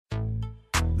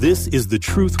This is The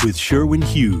Truth with Sherwin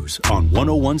Hughes on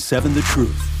 1017 The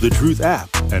Truth, The Truth app,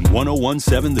 and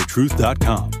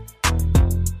 1017thetruth.com.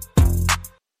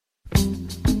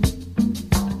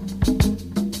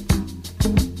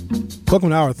 Welcome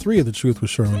to Hour 3 of The Truth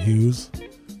with Sherwin Hughes.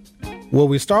 Well,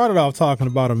 we started off talking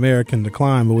about American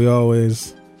decline, but we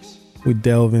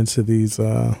delve into these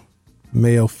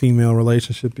male-female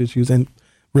relationship issues, and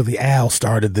really Al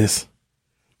started this.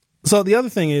 So the other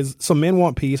thing is, so men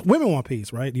want peace, women want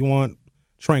peace, right? You want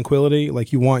tranquility,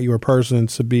 like you want your person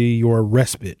to be your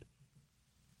respite.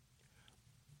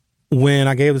 When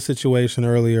I gave the situation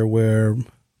earlier where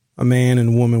a man and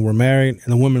a woman were married,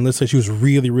 and the woman, let's say she was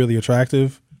really, really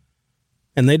attractive,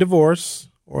 and they divorce,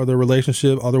 or the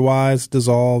relationship otherwise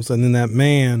dissolves, and then that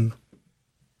man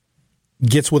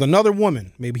gets with another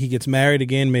woman. Maybe he gets married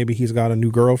again, maybe he's got a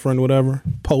new girlfriend, whatever,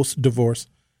 post-divorce.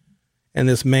 And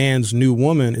this man's new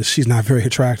woman, she's not very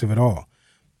attractive at all.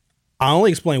 I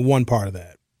only explain one part of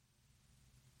that.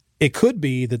 It could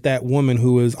be that woman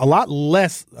who is a lot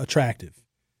less attractive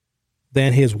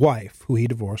than his wife, who he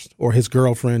divorced, or his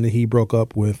girlfriend that he broke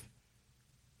up with,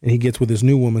 and he gets with this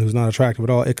new woman who's not attractive at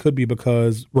all. It could be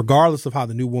because regardless of how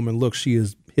the new woman looks, she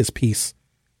is his peace,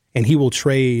 and he will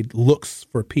trade looks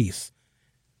for peace.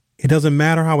 It doesn't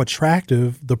matter how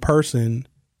attractive the person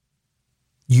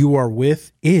you are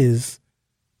with is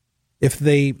if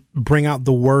they bring out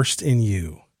the worst in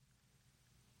you.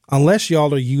 Unless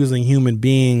y'all are using human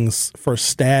beings for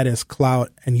status, clout,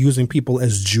 and using people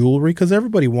as jewelry, because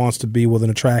everybody wants to be with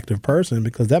an attractive person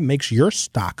because that makes your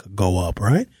stock go up,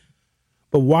 right?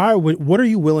 But what are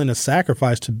you willing to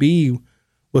sacrifice to be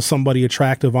with somebody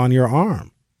attractive on your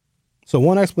arm? So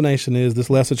one explanation is this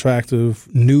less attractive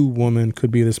new woman could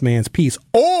be this man's peace,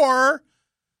 or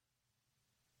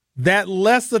that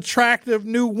less attractive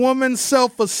new woman's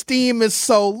self-esteem is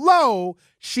so low,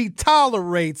 she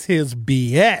tolerates his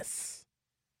BS.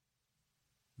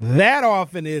 That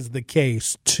often is the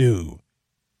case, too.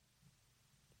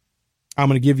 I'm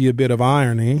going to give you a bit of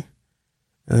irony,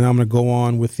 and I'm going to go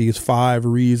on with these 5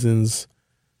 reasons,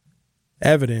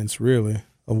 evidence, really,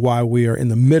 of why we are in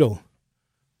the middle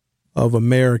of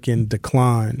American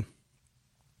decline.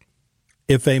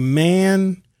 If a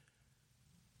man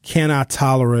cannot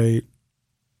tolerate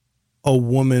a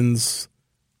woman's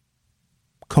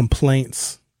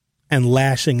complaints and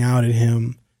lashing out at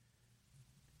him,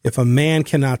 if a man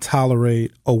cannot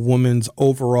tolerate a woman's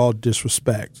overall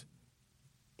disrespect,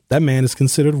 that man is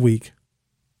considered weak.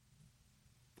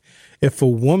 If a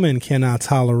woman cannot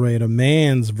tolerate a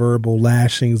man's verbal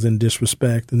lashings and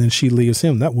disrespect, and then she leaves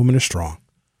him, that woman is strong.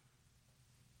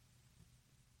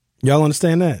 Y'all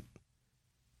understand that?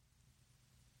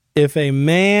 If a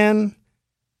man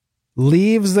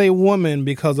leaves a woman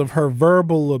because of her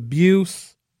verbal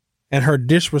abuse and her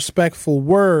disrespectful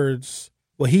words,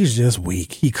 well, he's just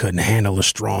weak. He couldn't handle a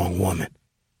strong woman.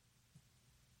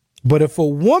 But if a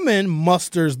woman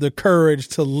musters the courage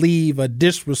to leave a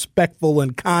disrespectful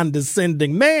and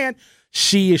condescending man,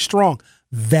 she is strong.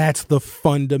 That's the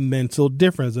fundamental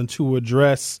difference. And to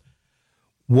address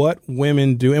what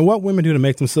women do and what women do to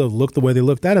make themselves look the way they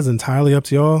look, that is entirely up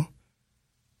to y'all.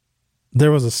 There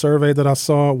was a survey that I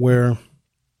saw where,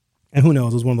 and who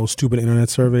knows, it was one of those stupid internet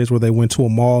surveys where they went to a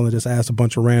mall and just asked a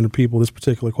bunch of random people this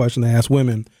particular question. They asked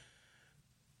women,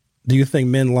 do you think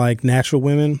men like natural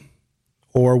women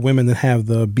or women that have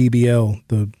the BBL,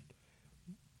 the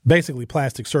basically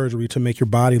plastic surgery to make your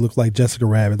body look like Jessica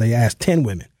Rabbit? They asked 10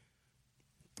 women.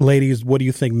 Ladies, what do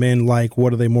you think men like?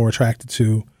 What are they more attracted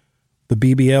to? The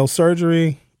BBL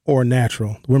surgery or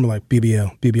natural? The women like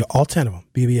BBL, all 10 of them,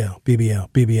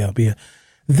 BBL.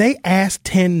 They asked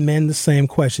 10 men the same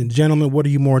question. Gentlemen, what are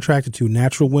you more attracted to?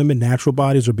 Natural women, natural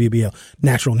bodies, or BBL?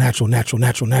 Natural.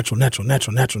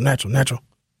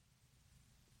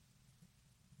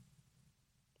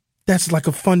 That's like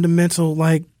a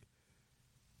fundamental,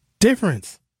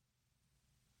 difference.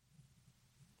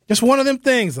 Just one of them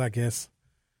things, I guess.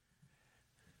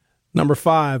 Number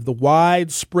 5, the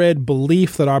widespread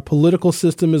belief that our political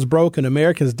system is broken.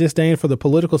 Americans' disdain for the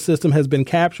political system has been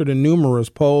captured in numerous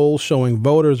polls showing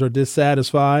voters are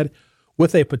dissatisfied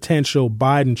with a potential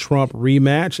Biden-Trump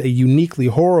rematch, a uniquely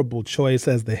horrible choice,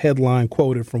 as the headline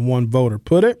quoted from one voter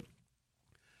put it.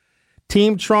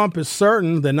 Team Trump is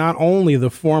certain that not only the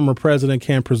former president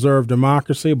can preserve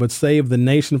democracy, but save the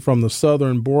nation from the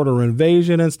southern border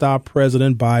invasion and stop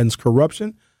President Biden's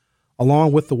corruption,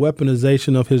 along with the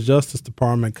weaponization of his Justice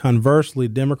Department. Conversely,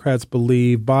 Democrats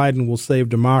believe Biden will save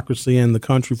democracy and the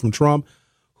country from Trump,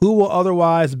 who will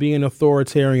otherwise be an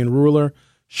authoritarian ruler,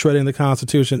 shredding the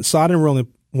Constitution. So I didn't really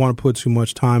want to put too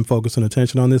much time, focus, and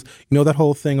attention on this. You know, that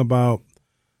whole thing about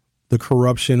the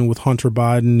corruption with Hunter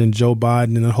Biden and Joe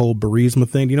Biden and the whole Burisma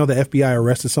thing. Do you know the FBI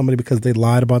arrested somebody because they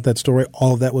lied about that story?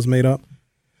 All of that was made up.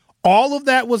 All of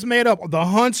that was made up. The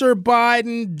Hunter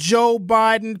Biden, Joe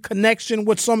Biden connection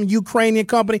with some Ukrainian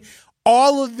company,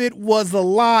 all of it was a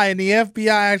lie, and the FBI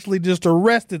actually just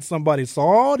arrested somebody. So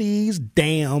all these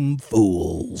damn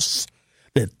fools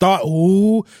that thought,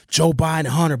 ooh, Joe Biden,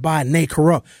 Hunter Biden, they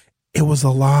corrupt. It was a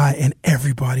lie, and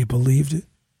everybody believed it.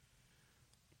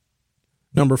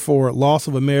 Number 4, loss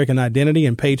of American identity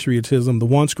and patriotism. The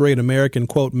once great American,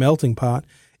 quote, melting pot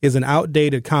is an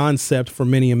outdated concept for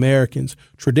many Americans.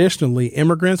 Traditionally,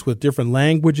 immigrants with different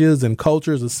languages and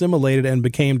cultures assimilated and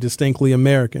became distinctly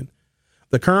American.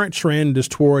 The current trend is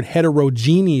toward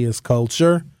heterogeneous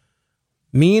culture.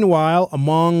 Meanwhile,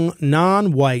 among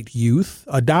non-white youth,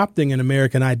 adopting an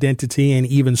American identity and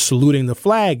even saluting the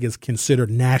flag is considered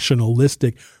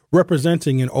nationalistic,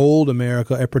 representing in old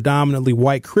America a predominantly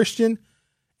white Christian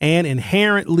and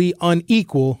inherently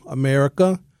unequal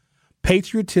America.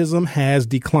 Patriotism has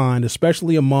declined,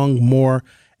 especially among more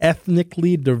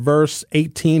ethnically diverse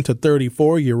 18 to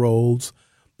 34-year-olds.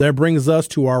 That brings us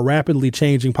to our rapidly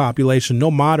changing population. No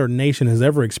modern nation has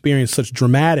ever experienced such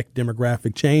dramatic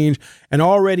demographic change, and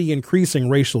already increasing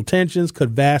racial tensions could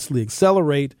vastly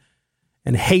accelerate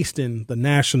and hasten the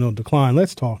national decline.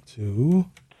 Let's talk to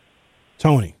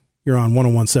Tony. You're on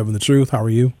 101.7 The Truth. How are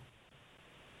you?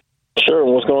 Sure.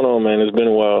 What's going on, man? It's been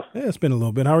a while. Yeah, it's been a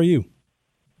little bit. How are you?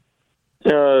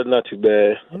 Not too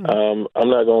bad. I'm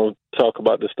not going to talk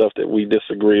about the stuff that we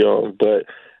disagree on, but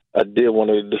I did want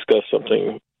to discuss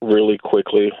something really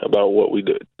quickly about what we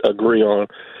agree on.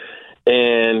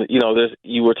 And,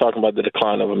 you were talking about the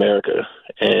decline of America,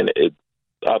 and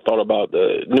I thought about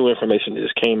the new information that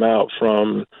just came out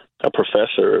from a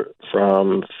professor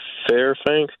from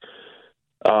Fairbanks,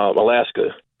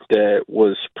 Alaska, that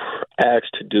was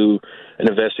asked to do an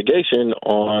investigation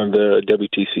on the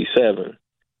WTC-7.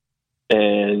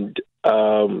 And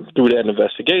through that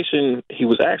investigation, he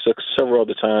was asked several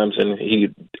other times, and he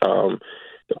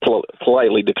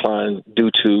politely declined due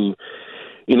to,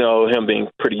 him being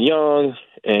pretty young.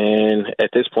 And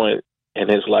at this point in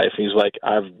his life, he's like,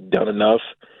 I've done enough.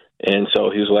 And so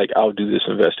he was like, I'll do this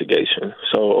investigation.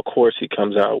 So, of course, he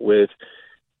comes out with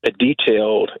a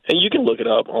detailed, and you can look it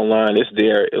up online. It's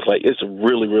there. It's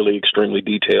really, really extremely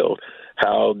detailed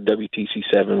how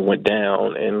WTC-7 went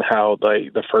down and how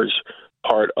the first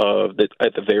part of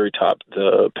at the very top,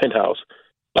 the penthouse,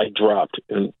 dropped,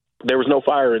 and there was no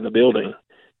fire in the building.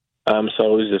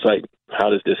 So it's just like, how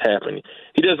does this happen?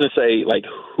 He doesn't say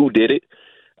who did it,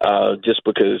 just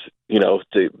because,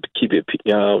 to keep it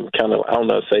kind of, I don't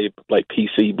know, say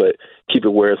PC, but keep it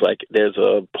where it's there's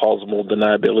a plausible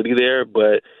deniability there.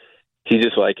 But he's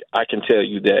just I can tell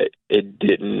you that it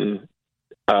didn't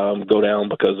go down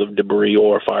because of debris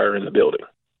or fire in the building.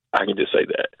 I can just say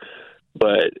that.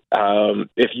 But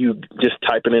if you just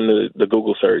type it in the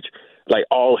Google search,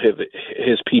 all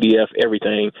his PDF,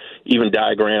 everything, even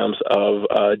diagrams of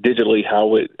digitally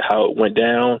how it went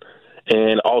down,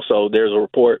 and also there's a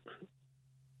report,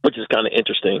 which is kind of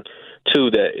interesting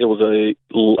too, that it was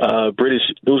a British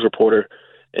news reporter,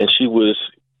 and she was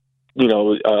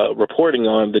reporting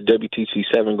on the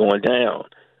WTC-7 going down,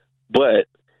 but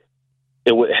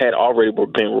it had already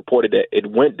been reported that it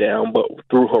went down, but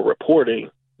through her reporting,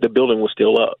 the building was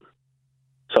still up.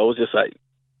 So it was just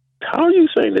how are you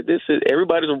saying that this is,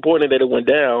 everybody's reporting that it went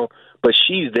down, but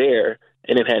she's there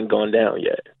and it hadn't gone down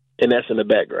yet. And that's in the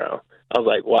background. I was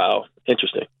like, wow,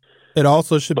 interesting. It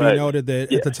also should be noted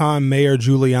that at the time, Mayor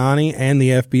Giuliani and the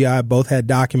FBI both had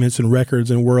documents and records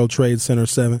in World Trade Center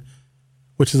 7,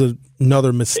 which is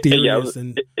another mysterious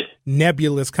and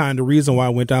nebulous kind of reason why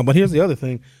it went down. But here's the other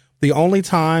thing. The only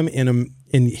time in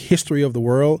history of the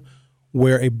world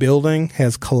where a building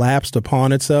has collapsed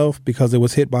upon itself because it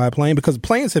was hit by a plane, because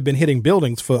planes have been hitting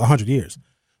buildings for 100 years.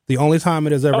 The only time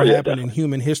it has ever happened in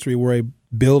human history where a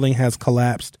building has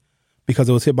collapsed because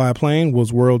it was hit by a plane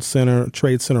was World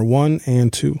Trade Center 1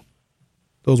 and 2.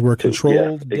 Those were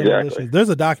controlled demolitions. Exactly. There's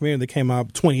a documentary that came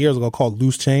out 20 years ago called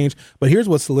Loose Change, but here's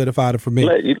what solidified it for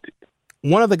me.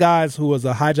 One of the guys who was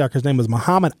a hijacker, his name was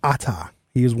Muhammad Atta.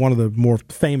 He is one of the more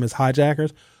famous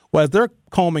hijackers. Well, as they're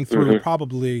combing through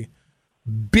probably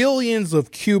billions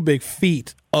of cubic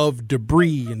feet of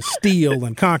debris and steel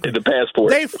and concrete. The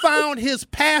passport. They found his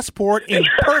passport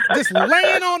just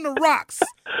laying on the rocks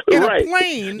in a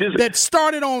plane that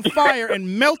started on fire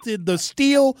and melted the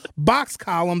steel box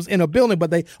columns in a building.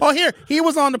 But he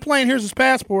was on the plane. Here's his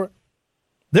passport.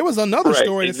 There was another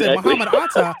story that said Muhammad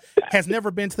Atta has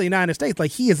never been to the United States.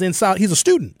 He is inside. He's a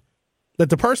student. That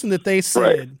the person that they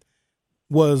said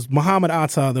was Muhammad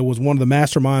Atta, that was one of the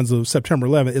masterminds of September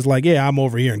 11th, is like, yeah, I'm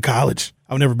over here in college.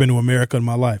 I've never been to America in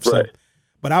my life. So, right.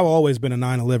 but I've always been a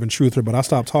 9/11 truther, but I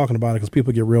stopped talking about it because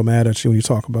people get real mad at you when you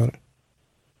talk about it.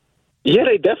 Yeah,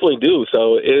 they definitely do.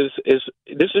 So this is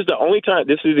the only time,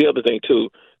 this is the other thing too,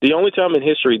 the only time in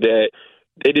history that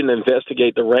they didn't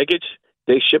investigate the wreckage.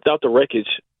 They shipped out the wreckage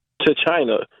to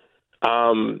China.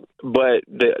 But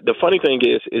the funny thing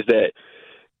is that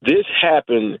this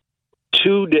happened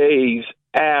 2 days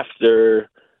after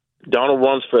Donald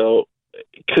Rumsfeld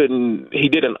he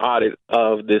did an audit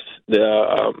of the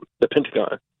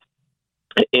Pentagon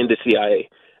in the CIA.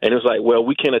 And it was like, well,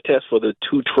 we can attest for the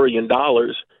 $2 trillion,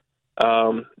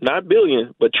 not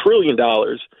billion, but $1 trillion.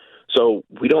 So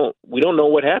we don't know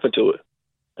what happened to it.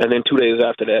 And then 2 days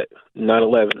after that,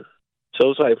 9/11.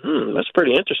 So it's like, that's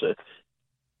pretty interesting.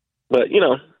 But,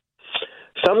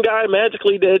 some guy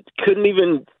magically that couldn't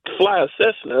even fly a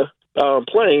Cessna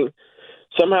plane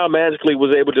somehow magically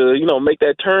was able to, make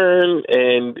that turn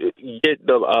and get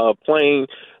the plane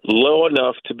low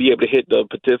enough to be able to hit the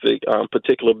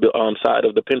particular side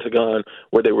of the Pentagon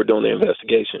where they were doing the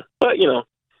investigation. But,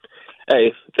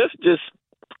 hey, that's just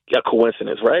a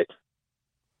coincidence, right?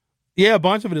 Yeah, a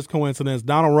bunch of it is coincidence.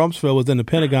 Donald Rumsfeld was in the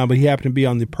Pentagon, but he happened to be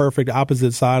on the perfect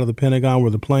opposite side of the Pentagon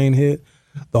where the plane hit.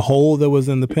 The hole that was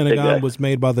in the Pentagon was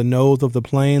made by the nose of the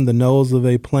plane. The nose of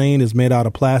a plane is made out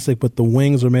of plastic, but the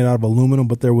wings are made out of aluminum,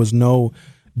 but there was no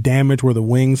damage where the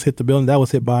wings hit the building. That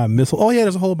was hit by a missile. Oh, yeah,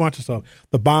 there's a whole bunch of stuff.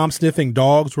 The bomb-sniffing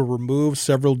dogs were removed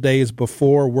several days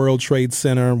before World Trade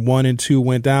Center 1 and 2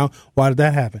 went down. Why did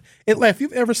that happen? If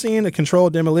you've ever seen a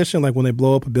controlled demolition, like when they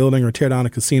blow up a building or tear down a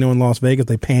casino in Las Vegas,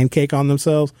 they pancake on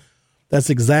themselves. That's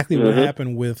exactly what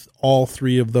happened with all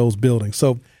three of those buildings.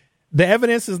 So the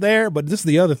evidence is there, but this is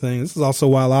the other thing. This is also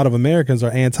why a lot of Americans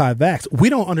are anti-vax. We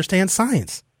don't understand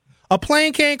science. A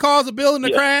plane can't cause a building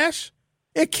to crash.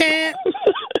 It can't.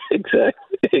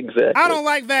 Exactly. I don't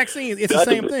like vaccines. It's the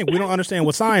same thing. We don't understand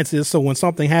what science is. So when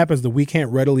something happens that we can't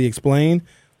readily explain,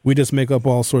 we just make up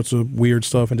all sorts of weird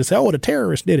stuff and just say, oh, the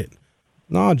terrorist did it.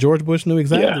 No, George Bush knew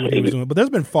exactly what he was doing. But there's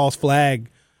been false flag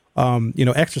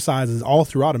exercises all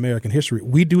throughout American history.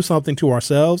 We do something to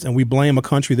ourselves and we blame a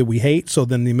country that we hate. So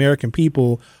then the American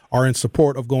people are in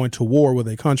support of going to war with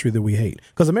a country that we hate.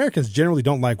 Because Americans generally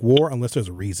don't like war unless there's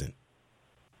a reason.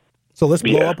 So let's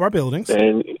blow up our buildings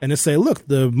and just say, look,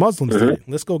 the Muslims did it.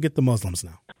 Let's go get the Muslims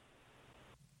now.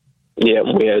 Yeah,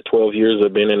 we had 12 years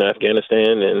of being in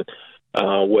Afghanistan and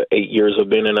 8 years of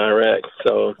being in Iraq.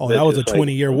 So that was a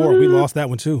 20-year war. We lost that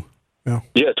one too.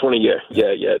 Yeah, 20 year.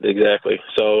 Yeah, exactly.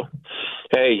 So,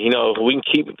 hey, we can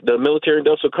keep the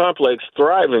military-industrial complex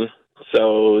thriving.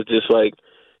 So it's just like,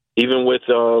 even with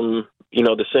the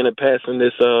Senate passing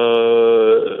this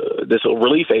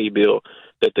relief aid bill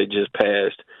that they just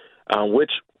passed,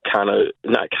 which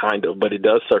but it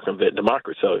does circumvent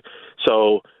democracy.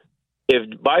 So if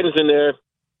Biden's in there,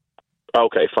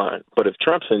 okay, fine. But if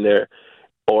Trump's in there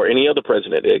or any other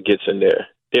president that gets in there,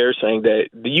 they're saying that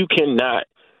you cannot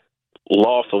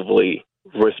lawfully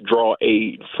withdraw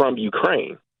aid from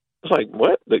Ukraine. It's like,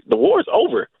 what? The war is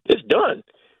over. It's done.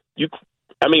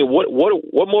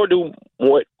 What more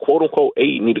quote unquote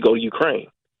aid need to go to Ukraine?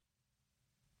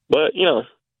 But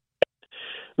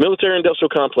military industrial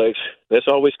complex. Let's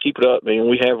always keep it up.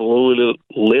 We have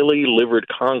lily-livered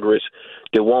Congress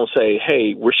that won't say,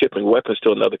 "Hey, we're shipping weapons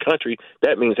to another country.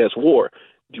 That means that's war."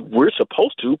 We're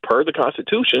supposed to, per the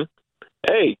Constitution.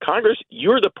 Hey, Congress,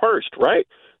 you're the pursed, right?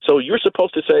 So you're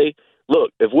supposed to say,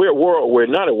 look, if we're at war or we're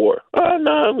not at war,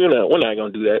 no, we're not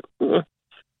going to do that.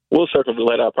 We'll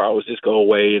let our powers just go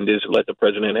away and just let the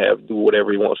president do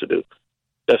whatever he wants to do.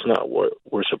 That's not what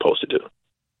we're supposed to do.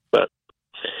 But,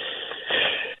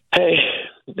 hey,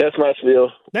 that's my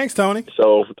spiel. Thanks, Tony.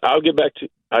 So I'll get back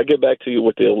to you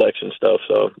with the election stuff.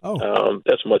 So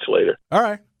that's much later. All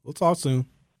right. We'll talk soon.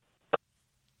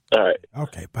 All right.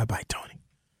 Okay. Bye-bye, Tony.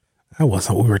 That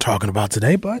wasn't what we were talking about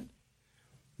today, but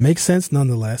makes sense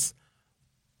nonetheless.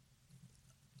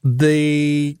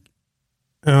 I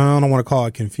don't want to call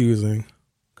it confusing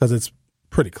because it's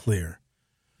pretty clear.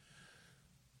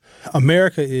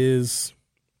 America is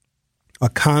a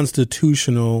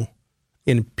constitutional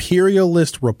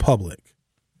imperialist republic.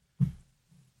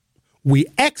 We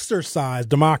exercise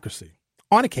democracy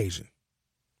on occasion.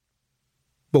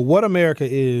 But what America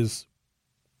is,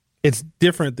 it's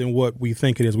different than what we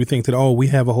think it is. We think that, we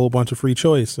have a whole bunch of free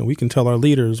choice and we can tell our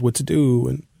leaders what to do.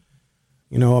 And,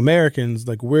 Americans,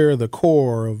 we're the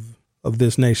core of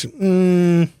this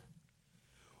nation.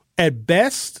 At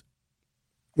best,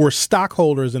 we're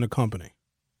stockholders in a company.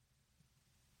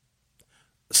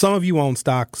 Some of you own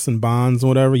stocks and bonds and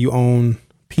whatever. You own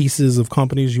pieces of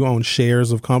companies. You own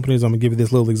shares of companies. I'm going to give you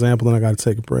this little example, then I got to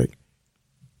take a break.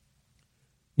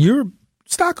 You're a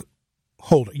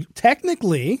stockholder.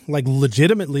 Technically, like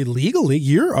legitimately, legally,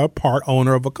 you're a part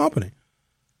owner of a company.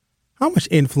 How much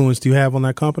influence do you have on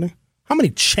that company? How many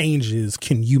changes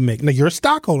can you make? Now, you're a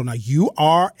stockholder. Now, you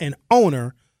are an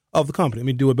owner of the company. Let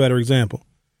me do a better example.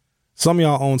 Some of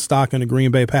y'all own stock in the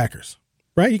Green Bay Packers,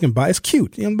 right? You can buy, it's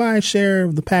cute. You can buy a share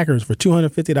of the Packers for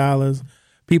 $250.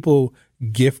 People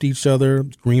gift each other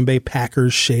Green Bay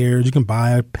Packers shares. You can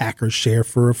buy a Packers share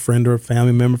for a friend or a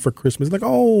family member for Christmas. Like,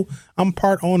 oh, I'm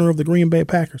part owner of the Green Bay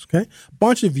Packers, okay? A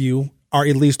bunch of you are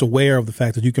at least aware of the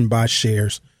fact that you can buy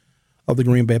shares of the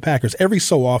Green Bay Packers. Every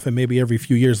so often, maybe every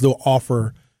few years, they'll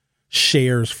offer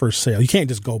shares for sale. You can't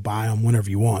just go buy them whenever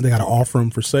you want. They got to offer them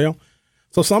for sale.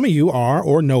 So some of you are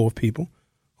or know of people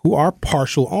who are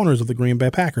partial owners of the Green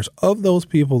Bay Packers. Of those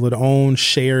people that own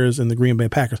shares in the Green Bay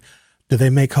Packers, do they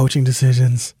make coaching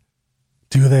decisions?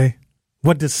 Do they?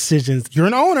 What decisions? You're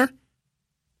an owner,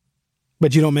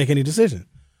 but you don't make any decision.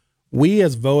 We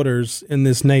as voters in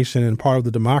this nation and part of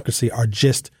the democracy are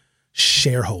just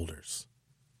shareholders.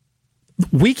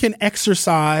 We can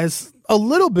exercise a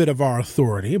little bit of our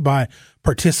authority by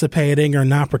participating or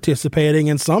not participating,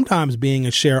 and sometimes being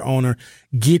a share owner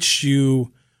gets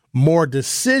you more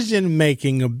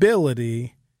decision-making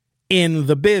ability in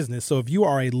the business. So if you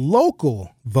are a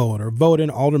local voter, vote in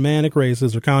aldermanic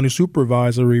races or county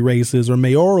supervisory races or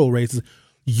mayoral races,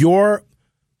 your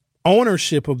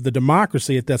ownership of the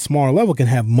democracy at that smaller level can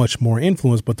have much more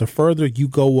influence. But the further you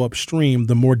go upstream,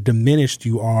 the more diminished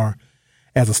you are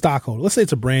as a stockholder. Let's say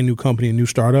it's a brand new company, a new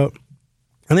startup,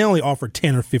 and they only offer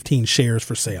 10 or 15 shares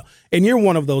for sale. And you're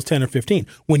one of those 10 or 15.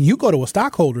 When you go to a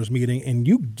stockholders meeting and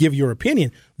you give your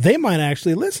opinion, they might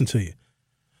actually listen to you.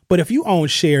 But if you own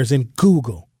shares in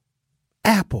Google,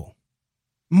 Apple,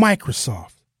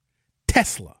 Microsoft,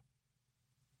 Tesla,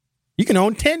 you can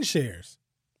own 10 shares.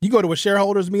 You go to a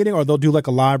shareholders meeting, or they'll do like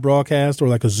a live broadcast or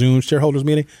like a Zoom shareholders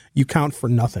meeting, you count for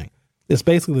nothing. It's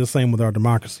basically the same with our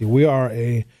democracy. We are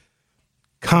a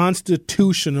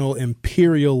constitutional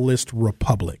imperialist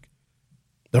republic.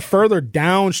 The further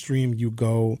downstream you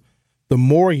go, the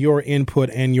more your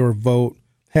input and your vote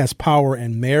has power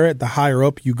and merit. The higher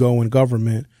up you go in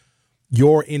government,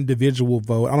 your individual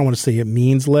vote, I don't want to say it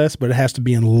means less, but it has to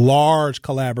be in large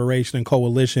collaboration and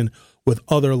coalition with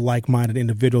other like-minded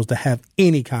individuals to have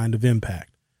any kind of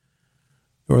impact.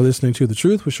 You're listening to The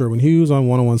Truth with Sherwin Hughes on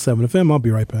 101.7 FM. I'll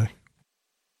be right back.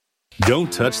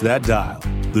 Don't touch that dial.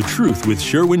 The Truth with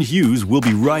Sherwin Hughes will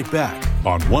be right back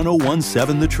on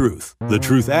 101.7 The Truth, The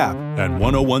Truth app, and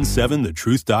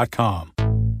 101.7thetruth.com.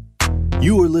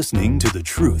 You are listening to The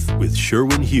Truth with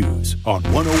Sherwin Hughes on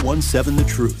 101.7 The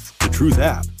Truth, The Truth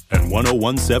app, and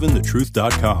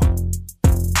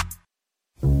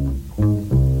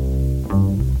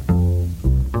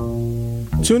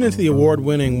 101.7thetruth.com. Tune into the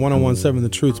award-winning 101.7 The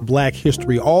Truth's Black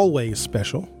History Always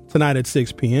special tonight at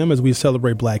 6 p.m. as we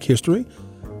celebrate Black history,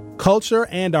 culture,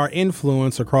 and our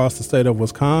influence across the state of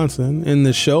Wisconsin. In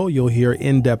this show, you'll hear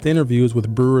in-depth interviews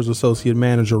with Brewers Associate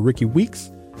Manager Ricky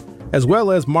Weeks, as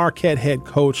well as Marquette head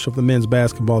coach of the men's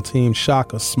basketball team,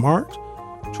 Shaka Smart.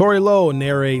 Tori Lowe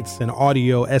narrates an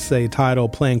audio essay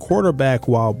titled Playing Quarterback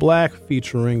While Black,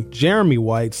 featuring Jeremy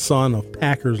White, son of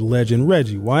Packers legend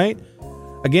Reggie White.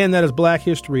 Again, that is Black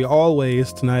History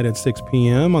Always tonight at 6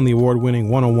 p.m. on the award-winning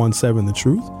 101.7 The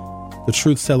Truth. The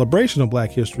Truth celebration of Black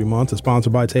History Month is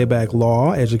sponsored by Tabak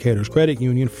Law, Educators Credit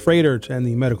Union, Freighter, and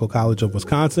the Medical College of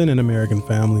Wisconsin, and American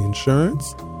Family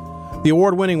Insurance. The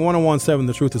award-winning 101.7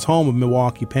 The Truth is home of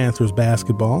Milwaukee Panthers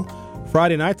basketball.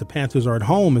 Friday night, the Panthers are at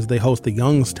home as they host the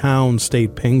Youngstown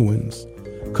State Penguins.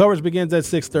 Coverage begins at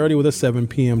 6:30 with a 7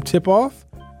 p.m. tip-off.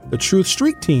 The Truth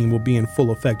Street Team will be in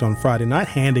full effect on Friday night,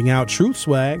 handing out Truth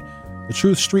swag. The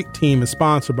Truth Street Team is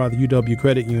sponsored by the UW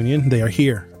Credit Union. They are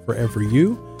here for every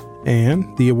you.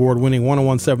 And the award-winning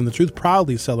 101.7 The Truth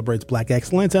proudly celebrates Black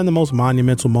excellence and the most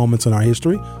monumental moments in our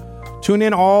history. Tune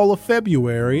in all of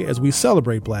February as we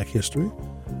celebrate Black history.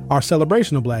 Our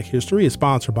celebration of Black history is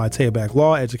sponsored by Tabak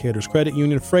Law, Educators Credit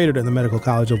Union, Freighter, and the Medical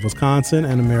College of Wisconsin,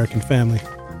 and American Family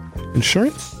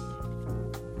Insurance.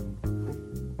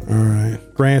 All right.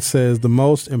 Grant says the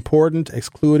most important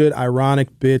excluded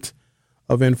ironic bit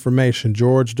of information.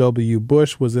 George W.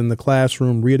 Bush was in the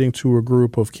classroom reading to a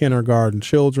group of kindergarten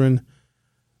children.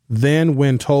 Then,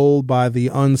 when told by the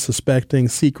unsuspecting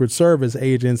Secret Service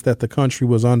agents that the country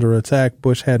was under attack,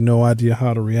 Bush had no idea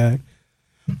how to react.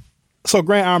 So,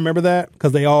 Grant, I remember that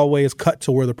because they always cut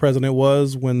to where the president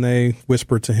was when they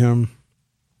whispered to him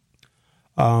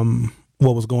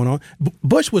what was going on.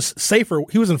 Bush was safer.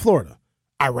 He was in Florida.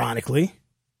 Ironically,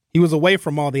 he was away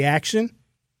from all the action.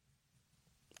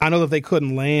 I know that they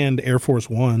couldn't land Air Force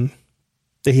One,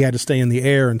 that he had to stay in the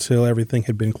air until everything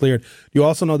had been cleared. You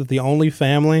also know that the only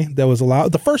family that was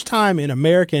allowed, the first time in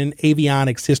American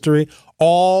avionics history,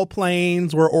 all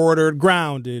planes were ordered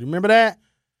grounded. Remember that?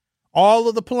 All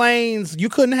of the planes, you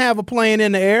couldn't have a plane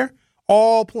in the air.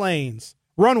 All planes.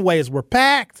 Runways were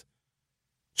packed.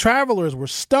 Travelers were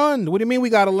stunned. What do you mean we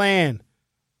got to land?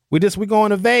 We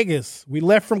going to Vegas. We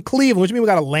left from Cleveland. What do you mean we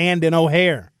got to land in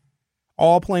O'Hare?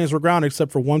 All planes were grounded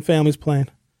except for one family's plane.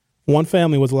 One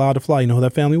family was allowed to fly. You know who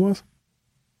that family was?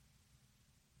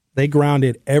 They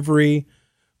grounded every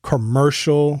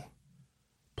commercial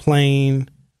plane,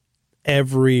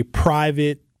 every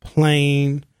private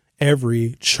plane,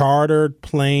 every chartered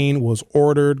plane was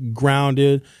ordered,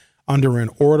 grounded under an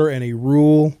order and a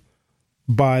rule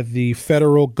by the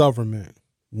federal government.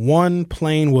 One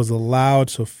plane was allowed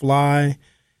to fly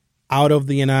out of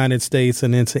the United States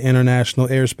and into international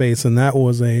airspace, and that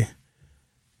was a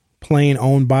plane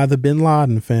owned by the Bin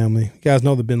Laden family. You guys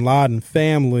know the Bin Laden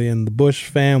family and the Bush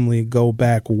family go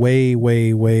back way,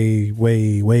 way, way,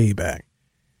 way, way back.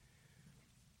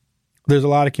 There's a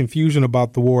lot of confusion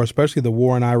about the war, especially the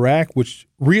war in Iraq, which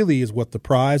really is what the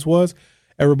prize was.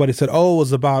 Everybody said, oh, it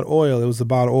was about oil. It was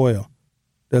about oil.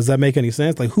 Does that make any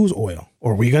sense? Like, whose oil?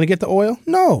 Or were you going to get the oil?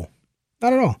 No,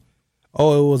 not at all.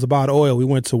 Oh, it was about oil. We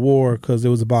went to war because it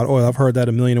was about oil. I've heard that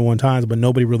 1,000,001 times, but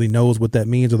nobody really knows what that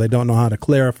means, or they don't know how to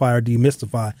clarify or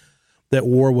demystify that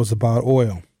war was about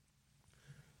oil.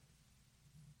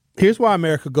 Here's why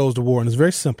America goes to war, and it's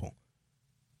very simple.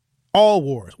 All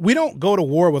wars. We don't go to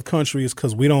war with countries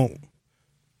because we don't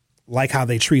like how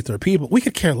they treat their people. We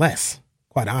could care less,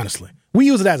 quite honestly. We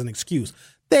use it as an excuse.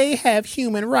 They have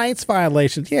human rights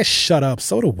violations. Yeah, shut up.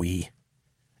 So do we.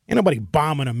 Ain't nobody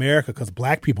bombing America because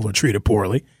black people are treated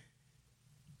poorly.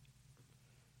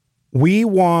 We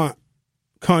want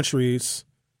countries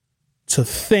to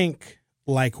think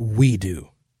like we do.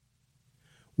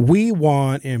 We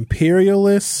want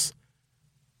imperialist,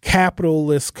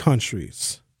 capitalist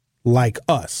countries like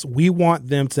us. We want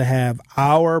them to have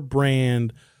our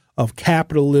brand of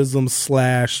capitalism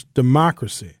 /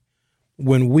 democracy.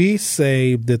 When we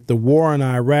say that the war in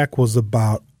Iraq was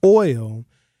about oil,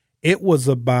 it was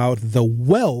about the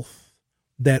wealth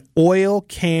that oil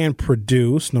can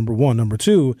produce, number one. Number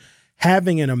two,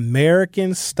 having an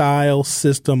American-style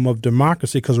system of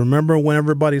democracy. Because remember when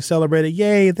everybody celebrated,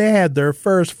 yay, they had their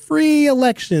first free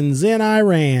elections in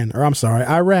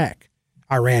Iraq.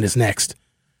 Iran is next.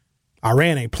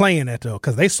 Iran ain't playing that, though,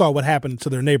 because they saw what happened to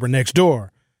their neighbor next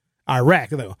door, Iraq.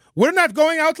 Though. We're not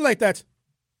going out like that.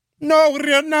 No,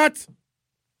 we're not.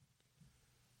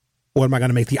 What, am I going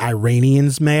to make the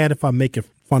Iranians mad if I'm making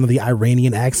fun of the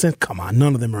Iranian accent? Come on,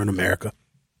 none of them are in America.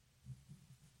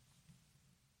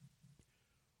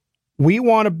 We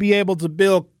want to be able to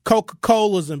build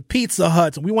Coca-Colas and Pizza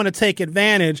Huts, and we want to take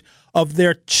advantage of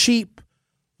their cheap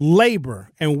labor,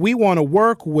 and we want to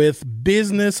work with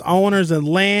business owners and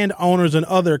land owners and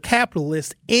other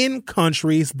capitalists in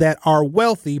countries that are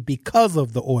wealthy because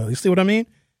of the oil. You see what I mean?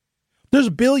 There's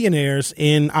billionaires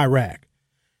in Iraq,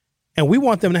 and we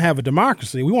want them to have a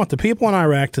democracy. We want the people in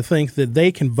Iraq to think that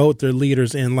they can vote their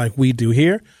leaders in like we do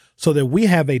here, so that we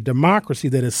have a democracy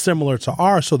that is similar to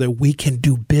ours, so that we can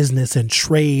do business and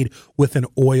trade with an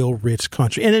oil-rich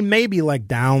country. And then maybe like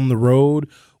down the road,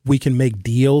 we can make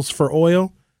deals for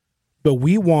oil. But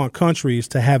we want countries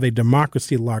to have a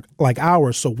democracy like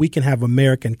ours so we can have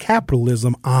American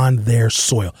capitalism on their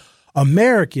soil.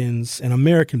 Americans and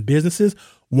American businesses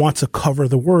want to cover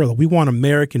the world. We want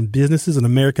American businesses and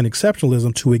American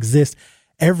exceptionalism to exist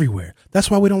everywhere. That's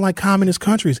why we don't like communist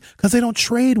countries, because they don't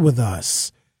trade with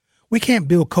us. We can't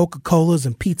build Coca-Colas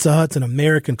and Pizza Huts and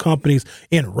American companies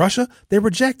in Russia. They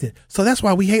reject it. So that's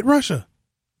why we hate Russia.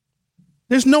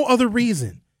 There's no other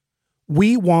reason.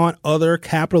 We want other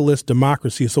capitalist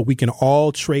democracies so we can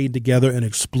all trade together and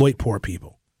exploit poor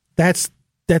people. That's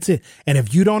it. And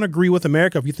if you don't agree with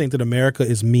America, if you think that America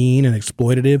is mean and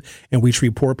exploitative and we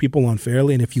treat poor people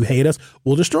unfairly, and if you hate us,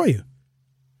 we'll destroy you.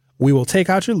 We will take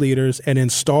out your leaders and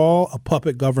install a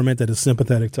puppet government that is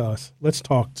sympathetic to us. Let's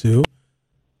talk to,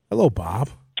 hello, Bob.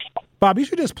 Bob, you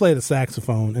should just play the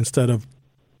saxophone instead of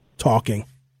talking,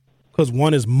 because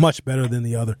one is much better than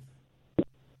the other.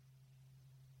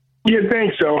 You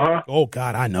think so, huh? Oh,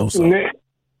 God, I know so.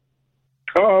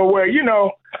 Well,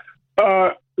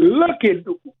 look at,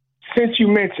 since you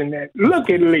mentioned that, look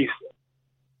at Lisa.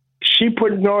 She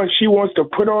wants to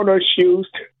put on her shoes,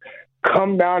 to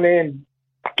come down there and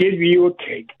give you a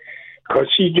cake, because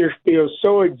she just feels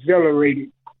so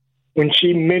exhilarated when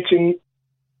she mentioned,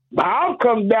 I'll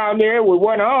come down there with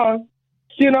one arm.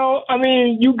 I'm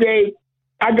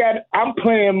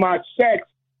playing my sax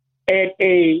at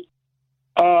a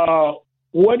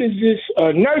what is this?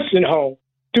 A nursing home.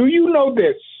 Do you know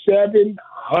that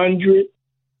 700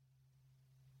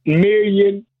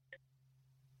 million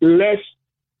less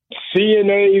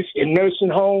CNAs in nursing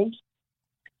homes?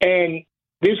 And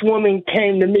this woman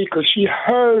came to me because she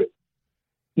heard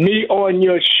me on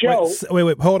your show.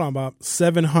 Wait, hold on, Bob.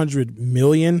 700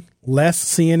 million less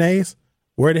CNAs?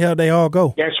 Where the hell they all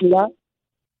go? That's right.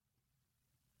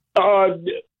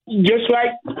 Just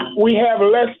like we have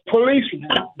less policemen.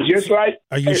 Just like.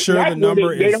 Are you sure the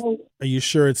number is? Are you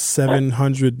sure it's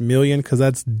 700 million? Because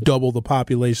that's double the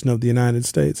population of the United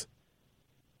States.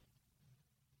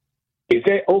 Is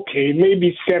that okay?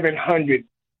 Maybe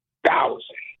 700,000.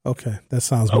 Okay, that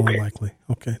sounds more likely.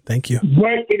 Okay, thank you.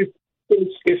 But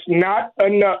it's not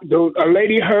enough. A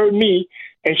lady heard me,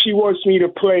 and she wants me to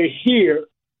play here,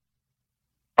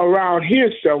 around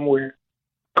here somewhere.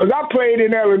 Because I played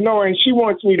in Illinois, and she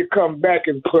wants me to come back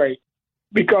and play.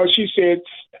 Because she said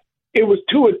it was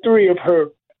 2 or 3 of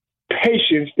her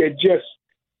patients that just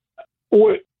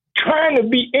were trying to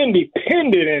be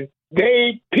independent,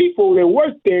 and people that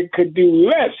worked there could do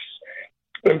less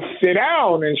and sit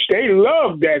down, and they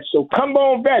loved that. So come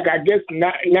on back. I guess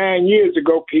 9 years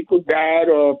ago, people died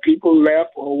or people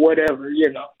left or whatever,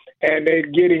 and they're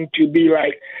getting to be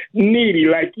like needy,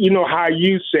 like, how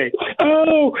you say,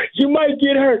 oh, you might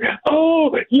get hurt.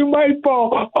 Oh, you might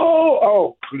fall.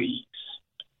 Oh, please.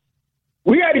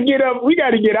 We got to get up. We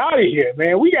got to get out of here,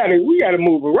 man. We got to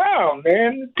move around,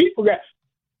 man.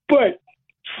 But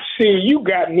see, you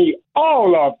got me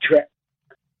all off track,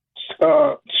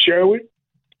 Sherwood.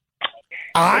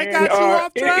 I got you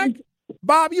off track?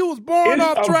 Bob, you was born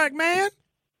off track, man.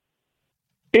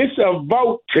 It's a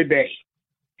vote today.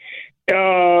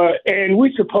 And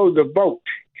we're supposed to vote.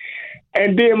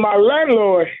 And then my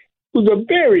landlord, who's a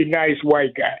very nice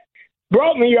white guy,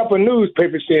 brought me up a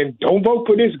newspaper saying, don't vote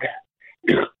for this guy.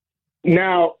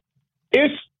 Now,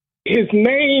 his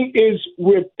name is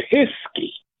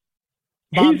Rapisky.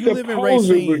 Bob, you live in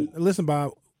Racine. Listen,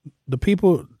 Bob, the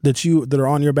people that are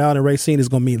on your ballot in Racine is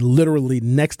going to mean literally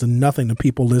next to nothing to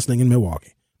people listening in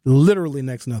Milwaukee. Literally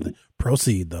next to nothing.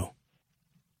 Proceed, though.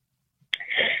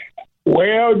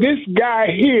 Well, this guy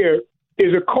here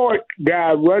is a court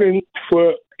guy running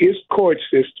for his court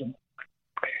system.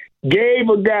 Gave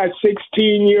a guy,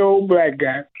 16-year-old black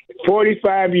guy,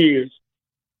 45 years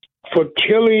for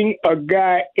killing a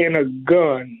guy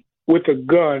with a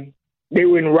gun. They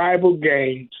were in rival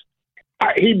gangs.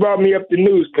 He brought me up the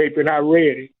newspaper, and I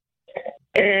read it.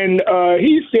 And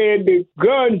he said the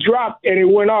gun dropped, and it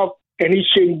went off, and he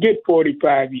shouldn't get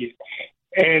 45 years.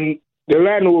 And the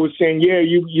landlord was saying, yeah,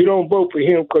 you don't vote for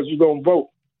him because you don't vote.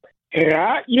 And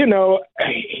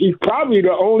he's probably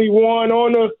the only one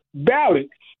on the ballot.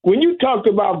 When you talked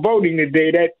about voting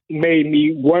today, that made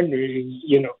me wonder,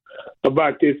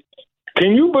 about this.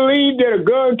 Can you believe that a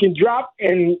gun can drop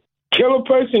and kill a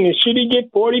person, and should he get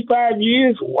 45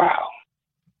 years? Wow.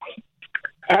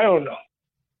 I don't know.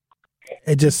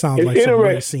 It just sounds like some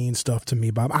Racine stuff to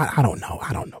me, Bob. I don't know,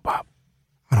 Bob.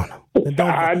 I don't know. Then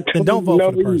don't vote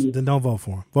for the person. Then don't vote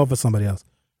for him. Vote for somebody else.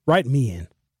 Write me in.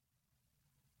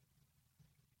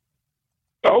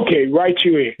 Okay, write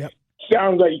you in. Yep.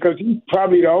 Sounds like, because he's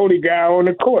probably the only guy on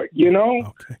the court,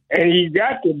 Okay. And he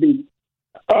got to be.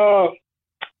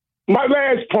 My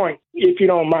last point, if you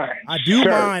don't mind. I do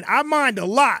mind. I mind a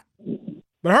lot.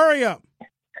 But hurry up.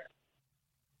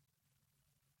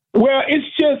 Well, it's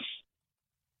just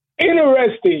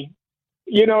interesting.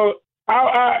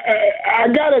 I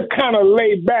got to kind of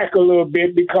lay back a little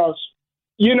bit because,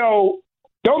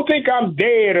 don't think I'm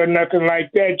dead or nothing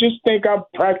like that. Just think I'm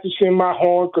practicing my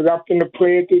horn because I'm going to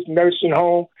play at this nursing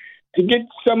home to get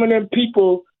some of them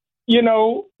people,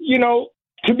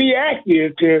 to be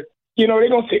active, to, they're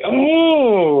going to say,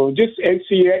 oh, just and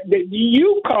see that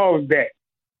you caused that.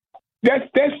 That's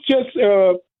just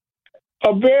a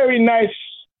very nice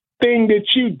thing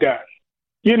that you've done,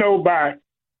 by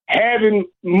having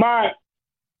my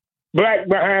black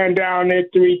behind down there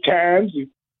 3 times.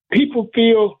 People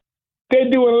feel they're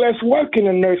doing less work in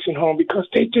a nursing home because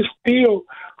they just feel,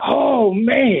 oh,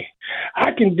 man,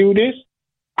 I can do this.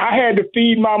 I had to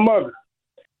feed my mother.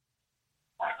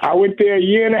 I went there 1.5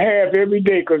 years every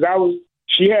day because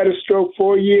she had a stroke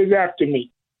 4 years after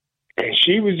me. And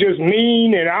she was just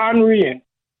mean and ornery, and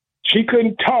she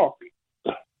couldn't talk.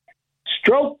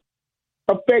 Stroke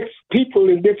affects people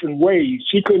in different ways.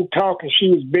 She couldn't talk, and she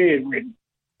was bedridden.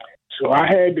 So I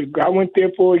went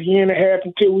there for 1.5 years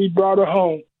until we brought her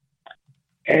home.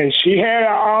 And she had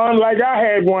an arm like I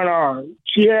had one arm.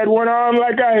 She had one arm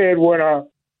like I had one arm.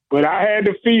 But I had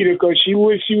to feed her because she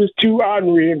wished she was too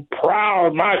ornery and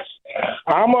proud.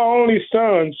 I'm an only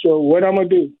son, so what I'm going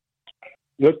to do?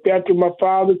 Looked after my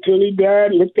father till he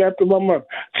died, looked after my mother.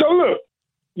 So look,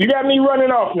 you got me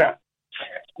running off now.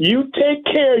 You take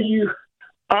care of you,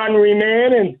 ornery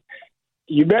man, and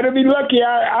you better be lucky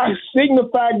I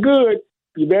signify good.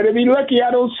 You better be lucky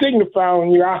I don't signify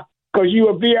on you because you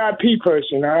a VIP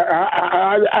person.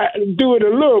 I do it a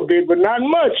little bit, but not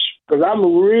much because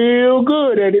I'm real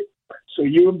good at it. So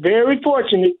you're very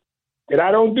fortunate that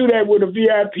I don't do that with a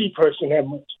VIP person that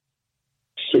much.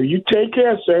 So you take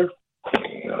care, sir.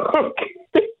 Okay.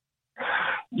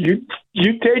 You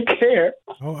take care.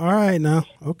 Oh, all right now.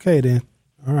 Okay then.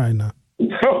 All right now.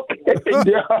 Okay.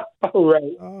 Yeah. All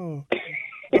right. Oh.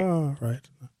 All right.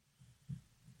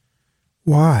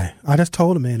 Why? I just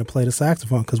told a man to play the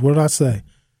saxophone because what did I say?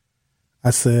 I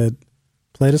said,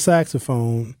 play the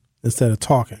saxophone instead of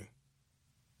talking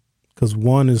because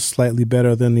one is slightly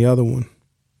better than the other one.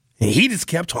 And he just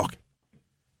kept talking.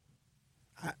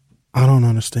 I don't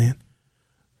understand.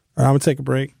 All right, I'm going to take a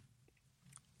break.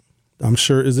 I'm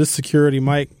sure. Is this security,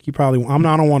 Mike? I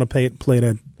don't want to play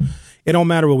that. It don't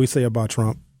matter what we say about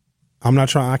Trump. I'm not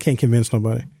trying. I can't convince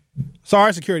nobody.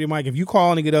 Sorry, security, Mike. If you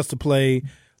call and get us to play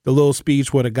the little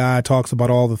speech where the guy talks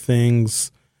about all the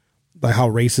things, like how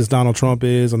racist Donald Trump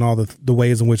is and all the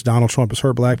ways in which Donald Trump has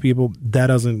hurt black people, that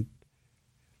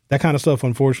kind of stuff,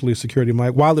 unfortunately, security,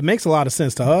 Mike, while it makes a lot of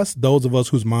sense to us, those of us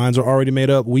whose minds are already made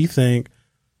up, we think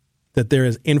that there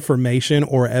is information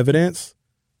or evidence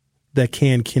that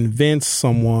can convince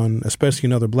someone, especially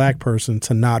another black person,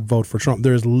 to not vote for Trump.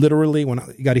 There's literally,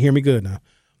 you got to hear me good now,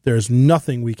 there's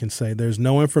nothing we can say. There's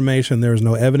no information. There is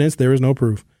no evidence. There is no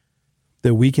proof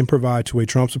that we can provide to a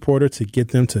Trump supporter to get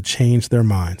them to change their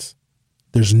minds.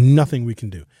 There's nothing we can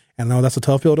do. And I know that's a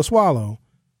tough pill to swallow,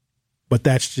 but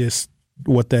that's just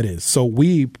what that is. So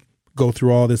we go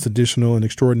through all this additional and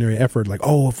extraordinary effort, like,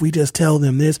 oh, if we just tell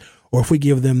them this, or if we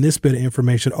give them this bit of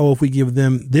information, oh, if we give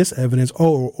them this evidence,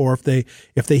 oh, or if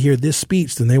they hear this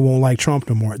speech, then they won't like Trump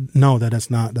no more. No, that's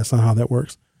not how that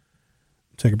works.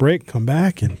 Take a break, come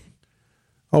back, and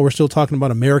we're still talking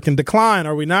about American decline,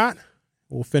 are we not?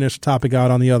 We'll finish the topic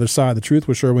out on the other side. The Truth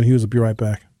with Sherwin Hughes will be right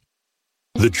back.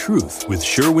 The Truth with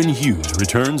Sherwin Hughes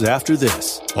returns after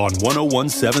this on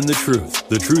 101.7 The Truth,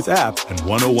 The Truth app, and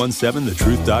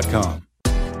 101.7thetruth.com.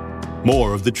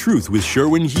 More of The Truth with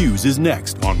Sherwin Hughes is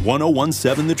next on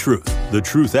 101.7 The Truth, The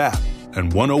Truth app,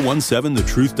 and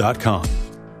 101.7thetruth.com.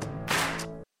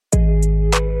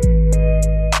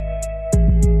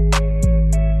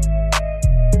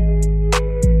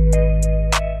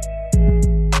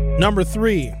 Number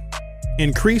 3,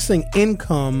 increasing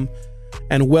income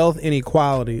and wealth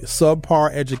inequality.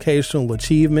 Subpar educational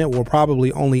achievement will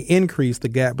probably only increase the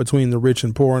gap between the rich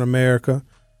and poor in America.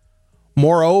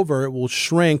 Moreover, it will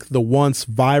shrink the once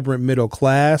vibrant middle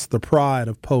class, the pride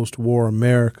of post-war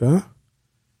America.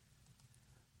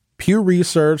 Pew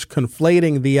Research,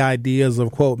 conflating the ideas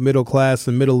of, quote, middle class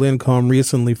and middle income,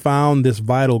 recently found this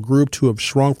vital group to have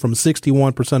shrunk from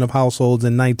 61% of households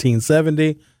in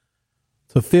 1970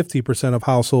 to 50% of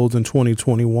households in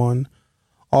 2021.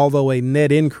 Although a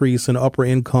net increase in upper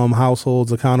income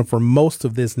households accounted for most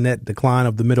of this net decline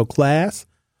of the middle class,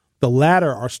 the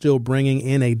latter are still bringing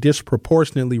in a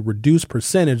disproportionately reduced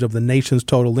percentage of the nation's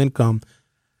total income,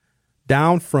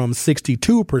 down from 62% in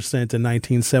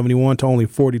 1971 to only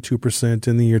 42%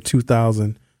 in the year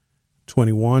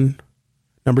 2021.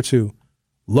 Number 2,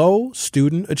 low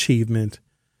student achievement,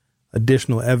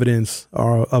 additional evidence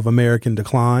of American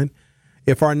decline.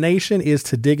 If our nation is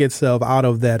to dig itself out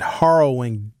of that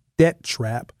harrowing debt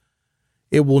trap,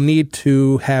 it will need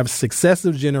to have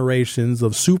successive generations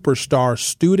of superstar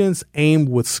students aimed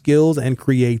with skills and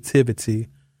creativity.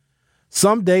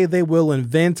 Someday they will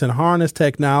invent and harness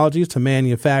technologies to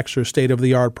manufacture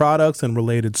state-of-the-art products and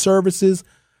related services,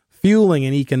 fueling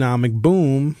an economic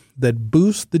boom that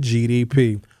boosts the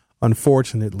GDP.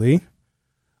 Unfortunately,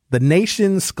 the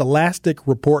nation's scholastic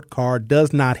report card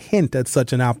does not hint at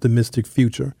such an optimistic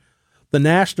future. The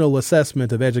National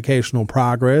Assessment of Educational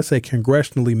Progress, a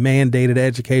congressionally mandated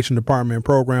education department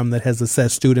program that has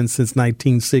assessed students since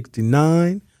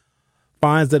 1969,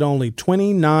 finds that only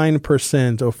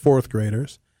 29% of fourth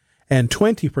graders and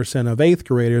 20% of eighth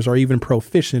graders are even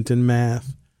proficient in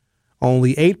math.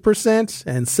 Only 8%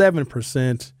 and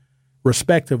 7%,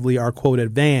 respectively, are, quote,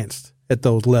 advanced at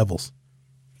those levels.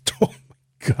 Oh,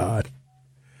 my God.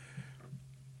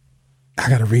 I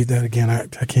got to read that again.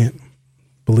 I can't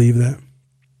believe that.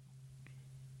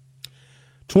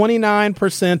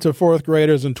 29% of fourth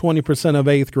graders and 20% of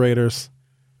eighth graders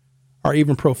are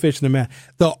even proficient in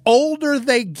math. The older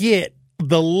they get,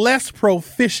 the less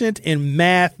proficient in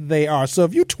math they are. So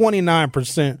if you're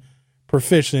 29%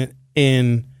 proficient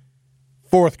in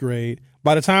 4th grade.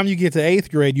 By the time you get to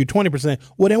 8th grade, you're 20%.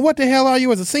 Well, then what the hell are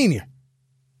you as a senior?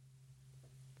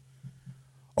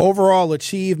 Overall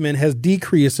achievement has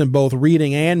decreased in both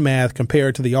reading and math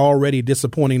compared to the already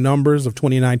disappointing numbers of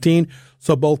 2019.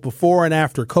 So both before and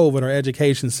after COVID, our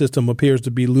education system appears to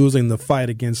be losing the fight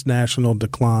against national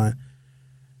decline.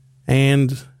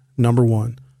 And number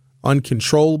 1,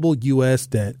 uncontrollable U.S.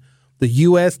 debt. The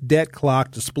U.S. debt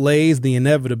clock displays the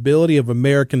inevitability of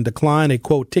American decline, a,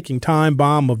 quote, ticking time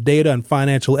bomb of data and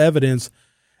financial evidence,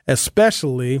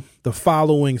 especially the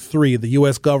following 3: the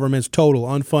U.S. government's total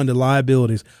unfunded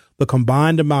liabilities, the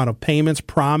combined amount of payments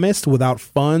promised without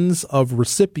funds of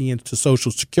recipients to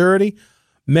Social Security,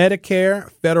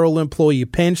 Medicare, federal employee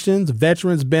pensions,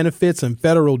 veterans benefits, and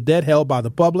federal debt held by the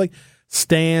public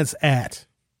stands at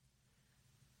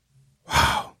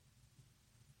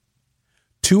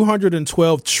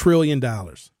 $212 trillion.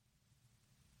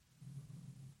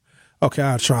 Okay,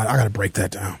 I'll try. I got to break that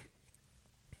down.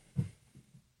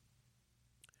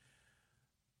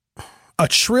 A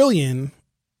trillion.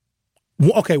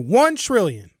 Okay, 1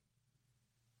 trillion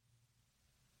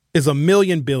is a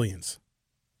million billions.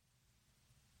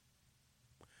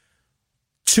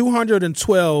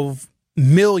 212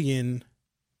 million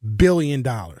billion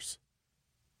dollars.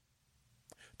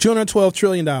 $212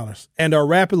 trillion and are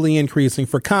rapidly increasing.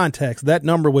 For context, that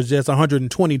number was just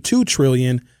 $122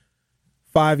 trillion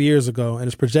 5 years ago and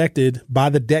is projected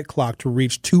by the debt clock to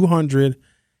reach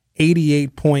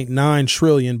 $288.9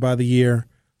 trillion by the year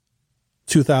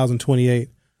 2028.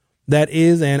 That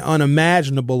is an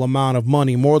unimaginable amount of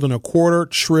money, more than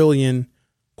quadrillion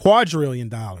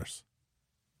dollars.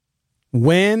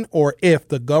 When or if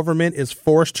the government is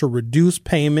forced to reduce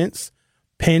payments,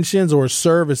 pensions, or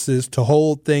services to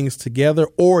hold things together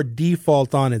or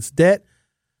default on its debt,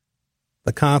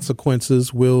 the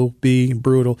consequences will be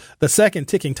brutal. The second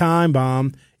ticking time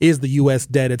bomb is the U.S.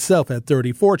 debt itself at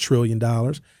 $34 trillion.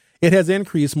 It has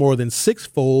increased more than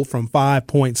 6-fold from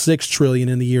 $5.6 trillion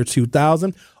in the year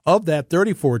 2000. Of that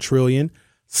 $34 trillion,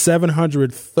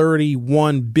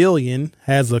 $731 billion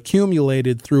has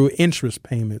accumulated through interest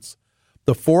payments,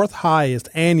 the 4th highest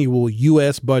annual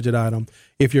U.S. budget item.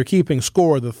 If you're keeping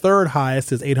score, the 3rd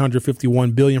highest is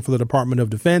 $851 billion for the Department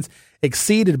of Defense,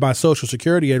 exceeded by Social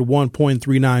Security at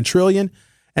 $1.39 trillion,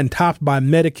 and topped by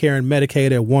Medicare and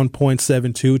Medicaid at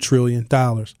 $1.72 trillion.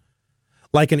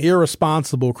 Like an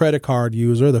irresponsible credit card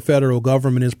user, the federal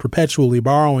government is perpetually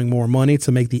borrowing more money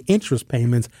to make the interest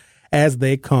payments as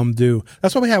they come due.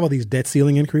 That's why we have all these debt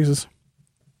ceiling increases.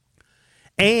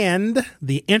 And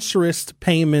the interest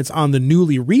payments on the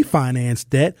newly refinanced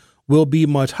debt will be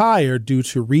much higher due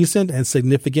to recent and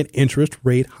significant interest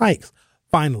rate hikes.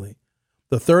 Finally,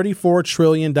 the $34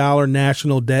 trillion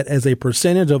national debt as a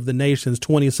percentage of the nation's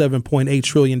 $27.8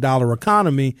 trillion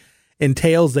economy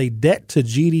entails a debt to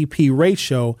GDP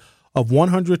ratio of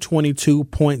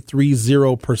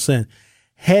 122.30%,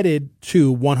 headed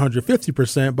to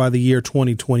 150% by the year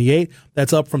 2028.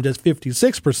 That's up from just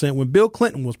 56% when Bill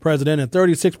Clinton was president and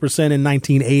 36% in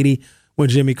 1980 when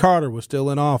Jimmy Carter was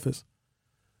still in office.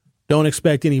 Don't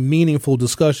expect any meaningful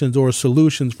discussions or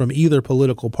solutions from either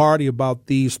political party about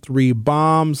these 3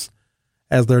 bombs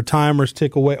as their timers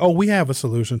tick away. Oh, we have a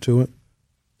solution to it.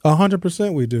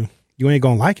 100% we do. You ain't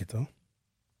going to like it, though.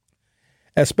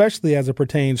 Especially as it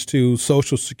pertains to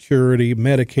Social Security,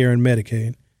 Medicare, and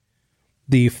Medicaid.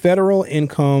 The Federal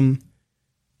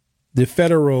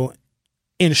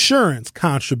Insurance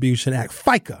Contribution Act,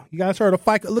 FICA. You guys heard of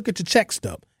FICA? Look at your check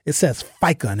stub. It says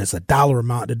FICA, and it's a dollar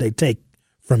amount that they take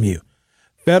from you.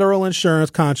 Federal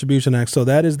Insurance Contribution Act. So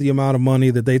that is the amount of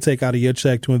money that they take out of your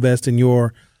check to invest in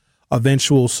your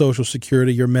eventual Social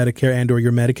Security, your Medicare, and or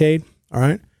your Medicaid. All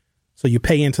right. So you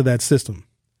pay into that system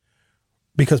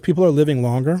because people are living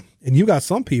longer. And you got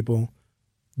some people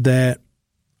that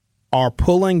are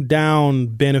pulling down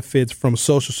benefits from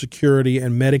Social Security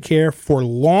and Medicare for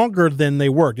longer than they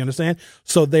work. You understand?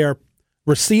 So they are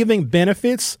receiving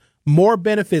benefits, more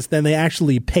benefits than they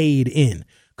actually paid in.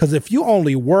 Because if you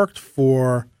only worked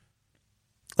for,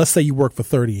 let's say you worked for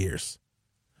 30 years,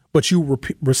 but you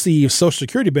receive Social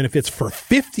Security benefits for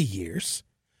 50 years,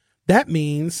 that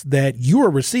means that you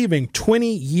are receiving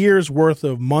 20 years worth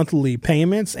of monthly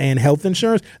payments and health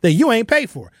insurance that you ain't paid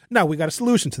for. Now, we got a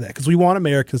solution to that because we want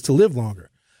Americans to live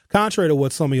longer. Contrary to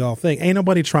what some of y'all think, ain't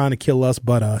nobody trying to kill us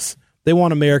but us. They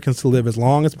want Americans to live as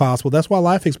long as possible. That's why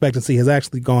life expectancy has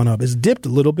actually gone up. It's dipped a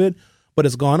little bit, but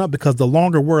it's gone up because the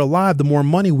longer we're alive, the more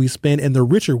money we spend and the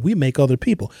richer we make other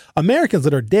people. Americans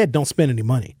that are dead don't spend any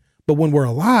money. But when we're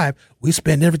alive, we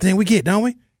spend everything we get, don't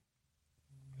we?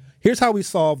 Here's how we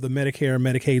solve the Medicare and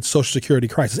Medicaid Social Security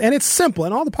crisis. And it's simple,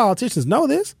 and all the politicians know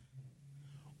this.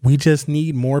 We just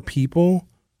need more people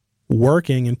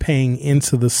working and paying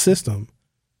into the system,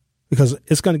 because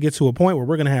it's going to get to a point where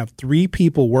we're going to have 3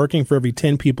 people working for every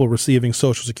 10 people receiving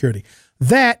Social Security.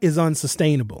 That is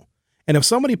unsustainable. And if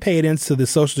somebody paid into the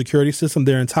Social Security system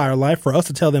their entire life, for us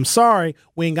to tell them, sorry,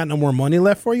 we ain't got no more money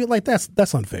left for you, like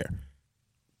that's unfair.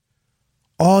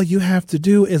 All you have to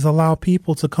do is allow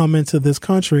people to come into this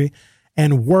country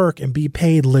and work and be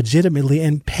paid legitimately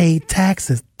and pay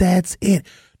taxes. That's it.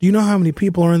 Do you know how many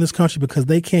people are in this country because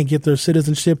they can't get their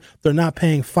citizenship? They're not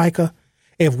paying FICA.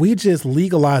 If we just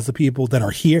legalize the people that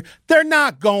are here, they're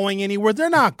not going anywhere. They're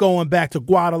not going back to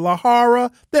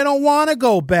Guadalajara. They don't want to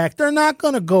go back. They're not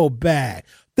going to go back.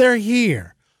 They're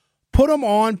here. Put them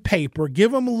on paper,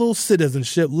 give them a little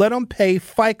citizenship, let them pay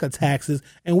FICA taxes,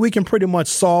 and we can pretty much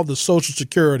solve the Social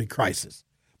Security crisis.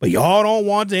 But y'all don't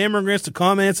want the immigrants to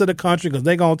come into the country because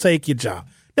they're going to take your job.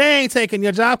 They ain't taking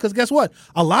your job because guess what?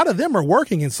 A lot of them are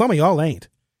working and some of y'all ain't.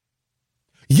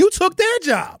 You took their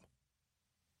job.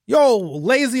 Yo,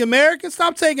 lazy Americans,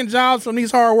 stop taking jobs from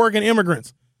these hardworking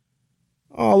immigrants.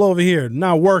 All over here,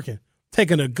 not working,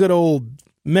 taking a good old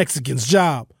Mexican's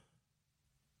job.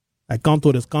 I come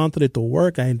to this country to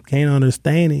work. I can't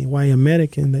understand why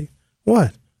American.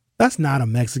 What? That's not a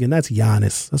Mexican. That's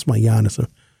Giannis. That's my Giannis.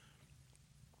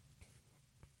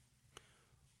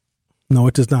 No,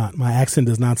 it does not. My accent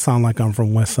does not sound like I'm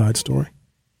from West Side Story.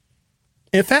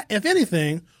 If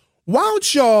anything, why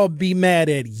don't y'all be mad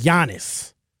at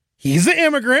Giannis? He's an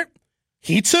immigrant.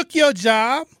 He took your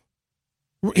job.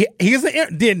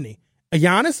 Didn't he?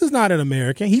 Giannis is not an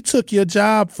American. He took your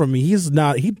job from me. He's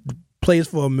not. He plays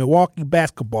for a Milwaukee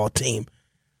basketball team.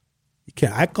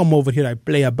 I come over here, I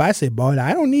play a basketball.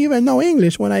 I don't even know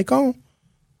English when I come.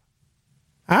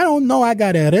 I don't know. I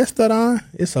got a restaurant.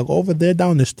 It's over there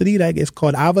down the street. It's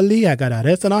called Avali. I got a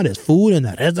restaurant. There's food in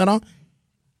the restaurant.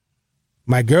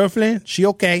 My girlfriend, she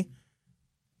okay.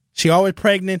 She always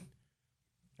pregnant.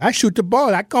 I shoot the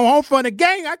ball. I come home from the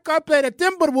game. I come play the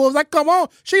Timberwolves. I come home.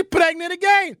 She pregnant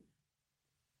again.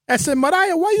 I said,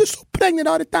 Mariah, why you so pregnant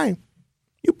all the time?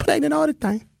 You pregnant all the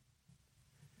time.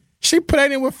 She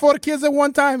pregnant with 4 kids at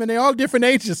one time, and they're all different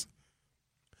ages.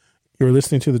 You're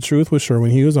listening to The Truth with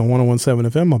Sherwin Hughes on 101.7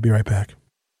 FM. I'll be right back.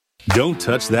 Don't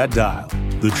touch that dial.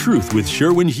 The Truth with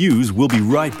Sherwin Hughes will be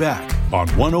right back on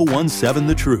 101.7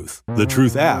 The Truth, The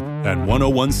Truth app, and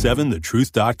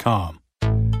 101.7thetruth.com.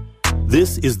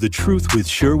 This is The Truth with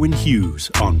Sherwin Hughes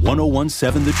on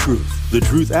 101.7 The Truth, The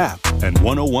Truth app, and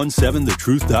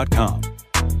 101.7thetruth.com.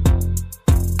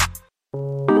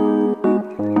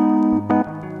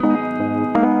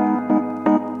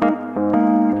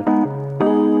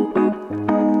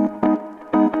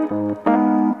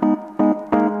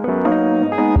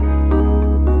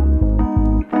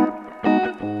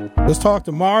 Let's talk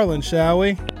to Marlon, shall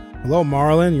we? Hello,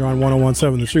 Marlon. You're on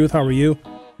 101.7 The Truth. How are you?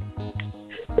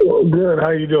 Well, good. How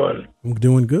you doing? I'm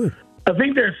doing good. I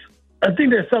think there's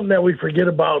something that we forget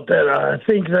about that. I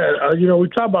think that we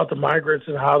talk about the migrants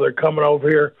and how they're coming over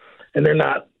here and they're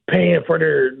not paying for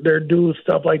their dues,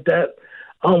 stuff like that.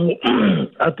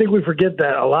 I think we forget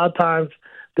that a lot of times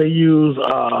they use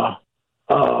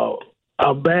bad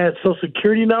Social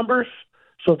Security numbers.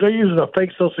 So if they're using a fake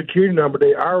Social Security number,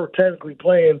 they are technically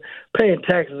paying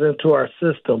taxes into our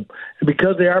system. And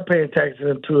because they are paying taxes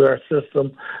into our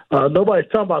system, nobody's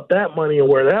talking about that money and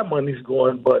where that money's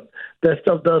going, but that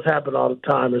stuff does happen all the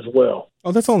time as well.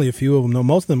 Oh, that's only a few of them, though.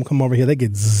 Most of them come over here, they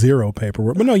get zero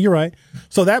paperwork. But no, you're right.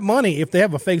 So that money, if they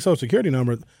have a fake Social Security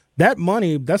number, that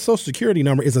money, that Social Security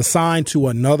number is assigned to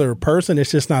another person.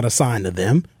 It's just not assigned to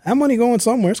them. That money going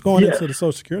somewhere. It's going into the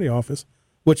Social Security office.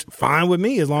 Which, fine with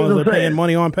me, as long as they're paying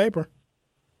money on paper.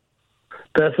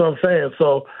 That's what I'm saying.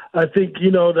 So I think,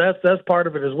 that's part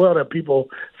of it as well, that people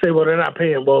say, well, they're not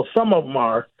paying. Well, some of them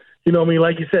are. You know what I mean?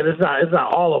 Like you said, it's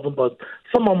not all of them, but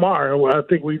some of them are. And I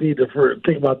think we need to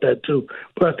think about that, too.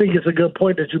 But I think it's a good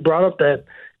point that you brought up that,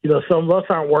 some of us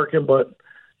aren't working, but,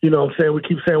 what I'm saying, we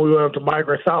keep saying we want to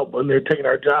migrants out when they're taking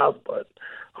our jobs, but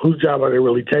whose job are they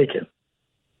really taking?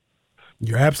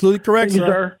 You're absolutely correct,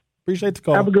 sir. Appreciate the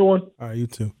call. Have a good one. All right, you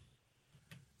too.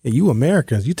 Yeah, you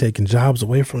Americans, you taking jobs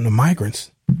away from the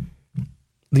migrants.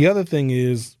 The other thing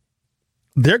is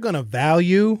they're going to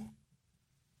value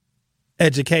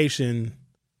education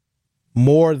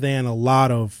more than a lot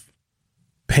of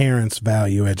parents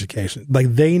value education.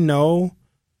 Like, they know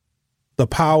the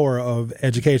power of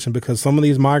education because some of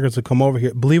these migrants that come over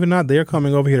here, believe it or not, they're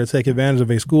coming over here to take advantage of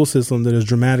a school system that is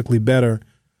dramatically better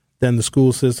than the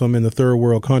school system in the third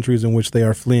world countries in which they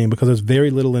are fleeing, because there's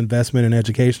very little investment in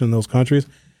education in those countries.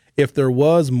 If there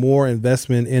was more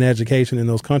investment in education in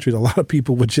those countries, a lot of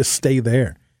people would just stay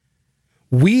there.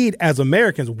 We, as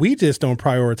Americans, we just don't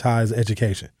prioritize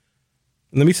education.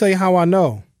 Let me tell you how I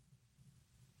know.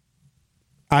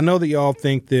 I know that y'all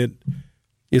think that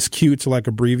it's cute to like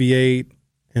abbreviate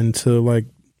and to like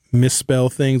misspell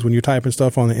things when you're typing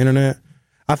stuff on the internet.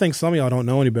 I think some of y'all don't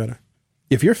know any better.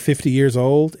 If you're 50 years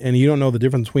old and you don't know the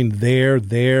difference between their,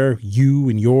 you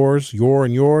and yours, your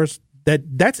and yours,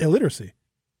 that's illiteracy.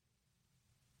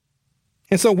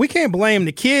 And so we can't blame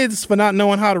the kids for not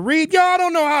knowing how to read. Y'all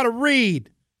don't know how to read.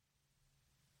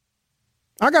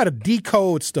 I got to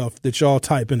decode stuff that y'all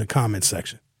type in the comment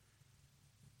section.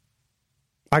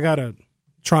 I got to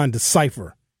try and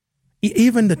decipher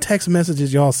even the text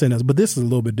messages y'all send us. But this is a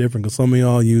little bit different because some of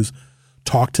y'all use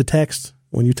talk to text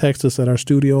when you text us at our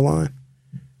studio line.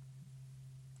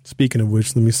 Speaking of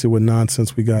which, let me see what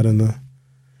nonsense we got in the.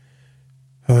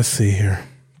 Let's see here.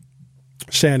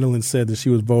 Chandlerland said that she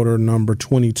was voter number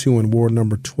 22 in ward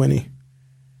number 20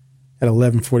 at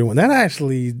 1141. That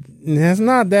actually is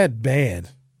not that bad.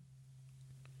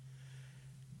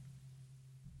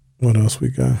 What else we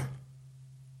got?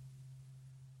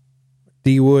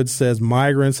 D. Wood says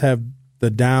migrants have the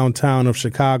downtown of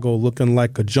Chicago looking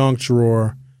like a junk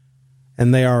drawer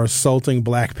and they are assaulting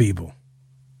black people.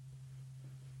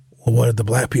 Well, what did the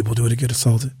black people do to get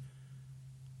assaulted?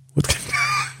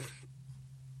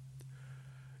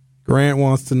 Grant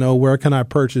wants to know, where can I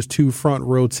purchase 2 front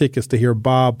row tickets to hear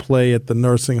Bob play at the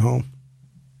nursing home?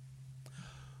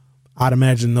 I'd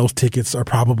imagine those tickets are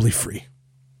probably free.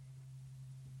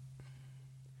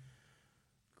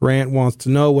 Grant wants to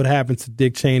know what happened to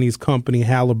Dick Cheney's company,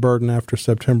 Halliburton, after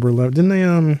September 11th. Didn't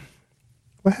they,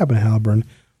 what happened to Halliburton?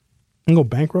 Didn't go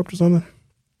bankrupt or something?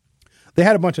 They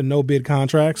had a bunch of no-bid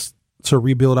contracts to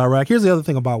rebuild Iraq. Here's the other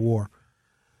thing about war.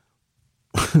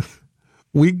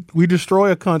 We destroy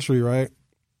a country, right?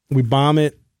 We bomb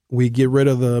it. We get rid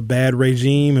of the bad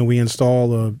regime and we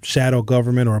install a shadow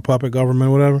government or a puppet government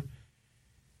or whatever.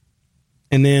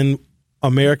 And then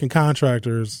American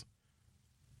contractors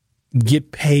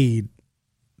get paid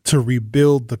to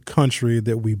rebuild the country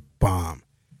that we bomb.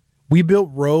 We built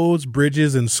roads,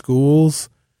 bridges, and schools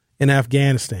in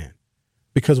Afghanistan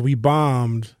because we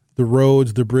bombed the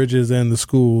roads, the bridges, and the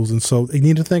schools. And so you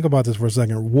need to think about this for a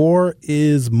second. War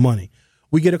is money.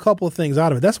 We get a couple of things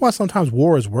out of it. That's why sometimes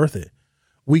war is worth it.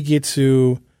 We get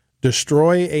to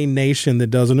destroy a nation that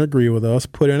doesn't agree with us,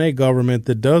 put in a government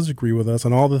that does agree with us,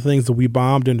 and all the things that we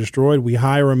bombed and destroyed, we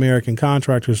hire American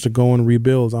contractors to go and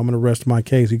rebuild. I'm going to rest my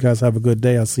case. You guys have a good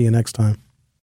day. I'll see you next time.